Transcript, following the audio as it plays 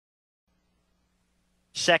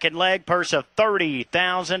Second leg, purse of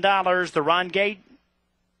 $30,000. The run gate,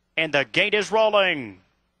 and the gate is rolling.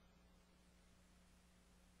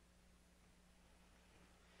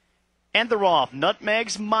 And they're off.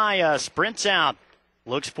 Nutmeg's Maya sprints out.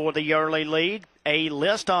 Looks for the early lead.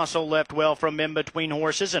 A-List also left well from in between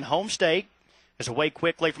horses, and Homestake is away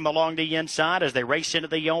quickly from along the inside as they race into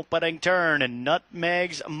the opening turn. And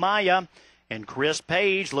Nutmeg's Maya and Chris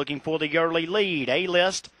Page looking for the early lead.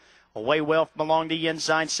 A-List away well from along the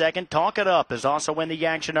inside second. Talk It Up is also in the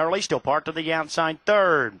action early, still parked to the outside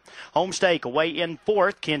third. Homestake away in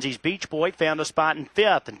fourth. Kenzie's Beach Boy found a spot in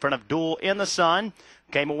fifth in front of Duel in the Sun.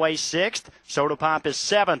 Came away sixth. Soda Pop is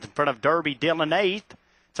seventh in front of Derby Dillon eighth.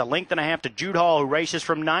 It's a length and a half to Jude Hall, who races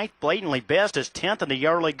from ninth. Blatantly Best is 10th in the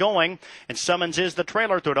early going. And Summons is the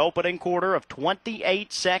trailer through an opening quarter of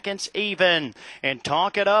 28 seconds even. And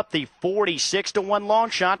Talk It Up, the 46-1 long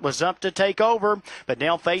shot, was up to take over. But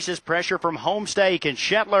now faces pressure from Homestake and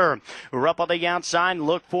Shetler, who are up on the outside and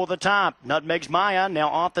look for the top. Nutmeg's Maya now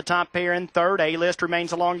off the top pair in third. A-List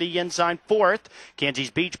remains along the inside fourth.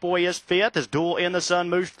 Kenzie's Beach Boy is fifth as Duel in the Sun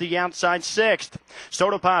moves to the outside sixth.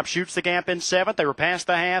 Soda Pop shoots the gap in seventh. They were past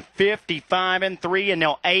the half, 55-3, and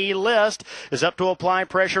now A-List is up to apply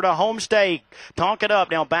pressure to Homestake. Talk It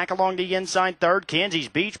Up now back along the inside third. Kenzie's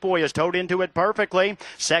Beach Boy is towed into it perfectly.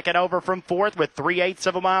 Second over from fourth with 3/8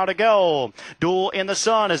 of a mile to go. Duel in the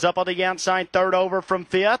Sun is up on the outside third over from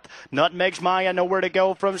fifth. Nutmeg's Maya nowhere to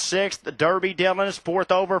go from sixth. Derby Dillon is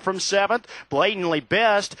fourth over from seventh. Blatantly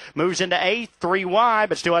Best moves into eighth, 3 wide,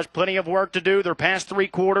 but still has plenty of work to do. They're past three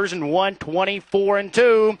quarters and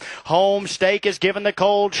 1:24-2. Homestake is given the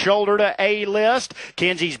cold shoulder to A-List.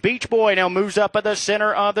 Kenzie's Beach Boy now moves up at the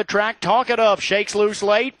center of the track. Talk It Up shakes loose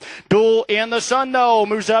late. Duel in the Sun, though,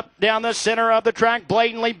 moves up down the center of the track.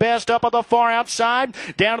 Blatantly Best up on the far outside.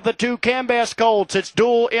 Down to the two Cambest Colts. It's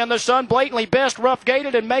Duel in the Sun. Blatantly Best rough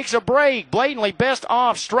gated and makes a break. Blatantly Best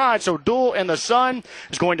off stride. So Duel in the Sun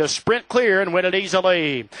is going to sprint clear and win it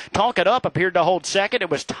easily. Talk It Up appeared to hold second. It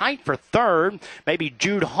was tight for third. Maybe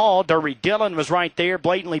Jude Hall. Derby Dillon was right there.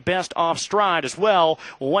 Blatantly Best off stride as well.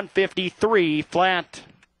 153 flat.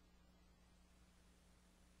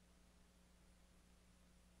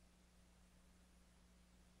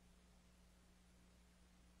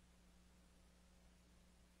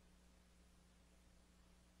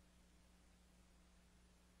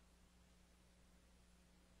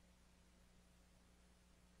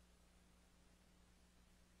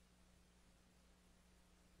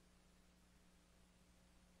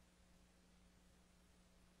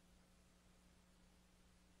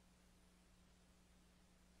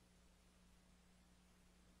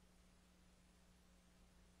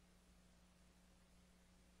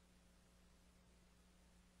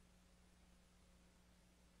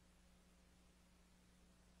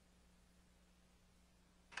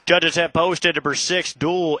 Judges have posted number 6,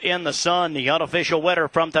 Duel in the Sun, the unofficial winner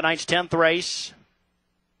from tonight's 10th race.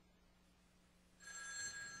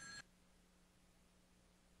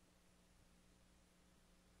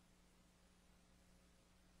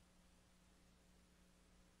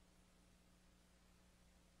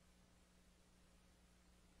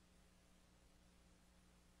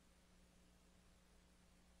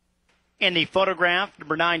 In the photograph,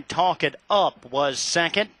 number 9, Talk It Up, was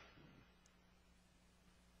second.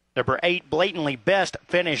 Number 8, Blatantly Best,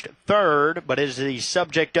 finished third, but is the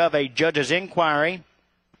subject of a judge's inquiry.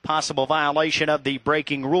 Possible violation of the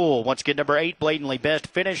braking rule. Once again, number 8, Blatantly Best,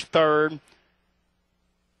 finished third,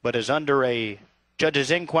 but is under a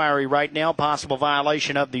judge's inquiry right now. Possible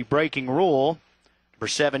violation of the braking rule. Number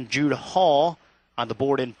 7, Jude Hall, on the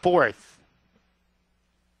board in fourth.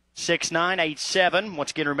 6987,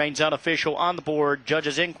 once again, remains unofficial on the board.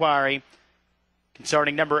 Judge's inquiry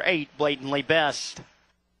concerning number 8, Blatantly Best.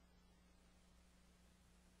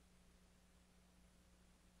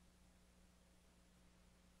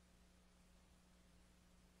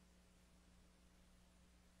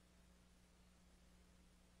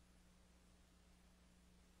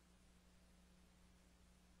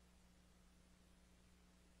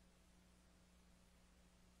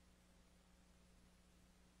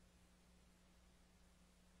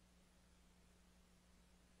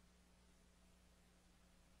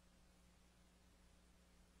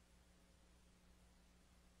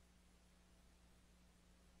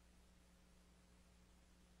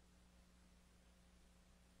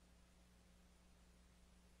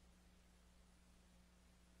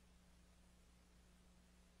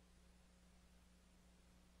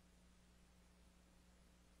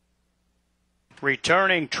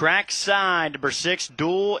 Returning trackside, number 6,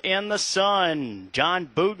 Duel in the Sun. John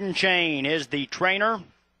Budenchain is the trainer.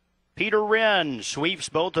 Peter Wren sweeps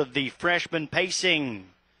both of the freshman pacing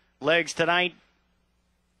legs tonight.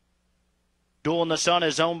 Duel in the Sun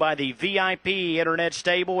is owned by the VIP Internet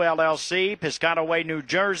Stable, LLC, Piscataway, New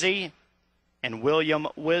Jersey, and William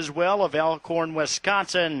Wiswell of Elkhorn,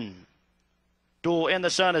 Wisconsin. Duel in the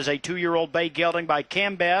Sun is a 2-year-old bay gelding by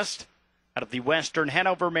Cam Best out of the Western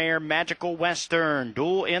Hanover mare Magical Western.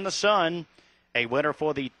 Duel in the Sun, a winner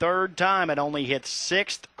for the third time and only his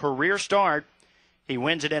 6th career start. He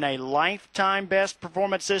wins it in a lifetime best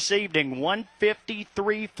performance this evening,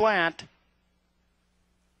 153 flat.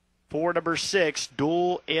 For number 6,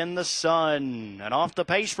 Duel in the Sun. And off the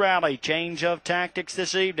pace rally, change of tactics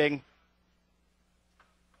this evening.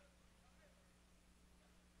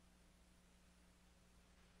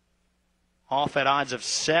 Off at odds of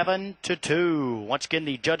 7-2. Once again,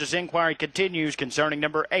 the judges' inquiry continues concerning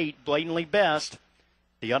number 8, Blatantly Best,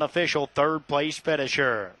 the unofficial third place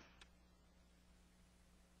finisher.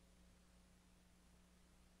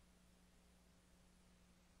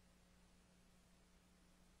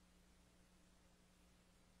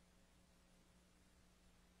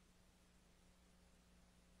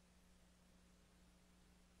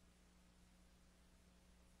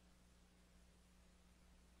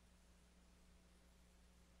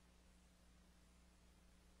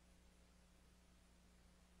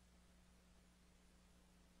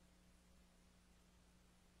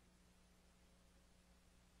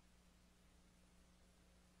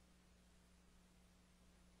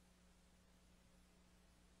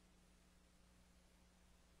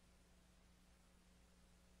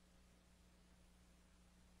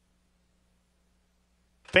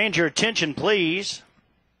 Fans, your attention, please.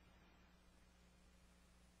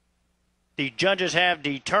 The judges have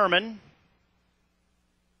determined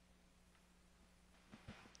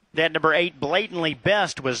that number 8, Blatantly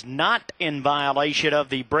Best, was not in violation of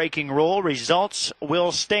the breaking rule. Results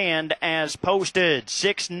will stand as posted.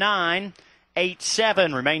 6-9,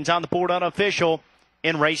 8-7 remains on the board unofficial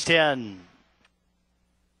in race 10.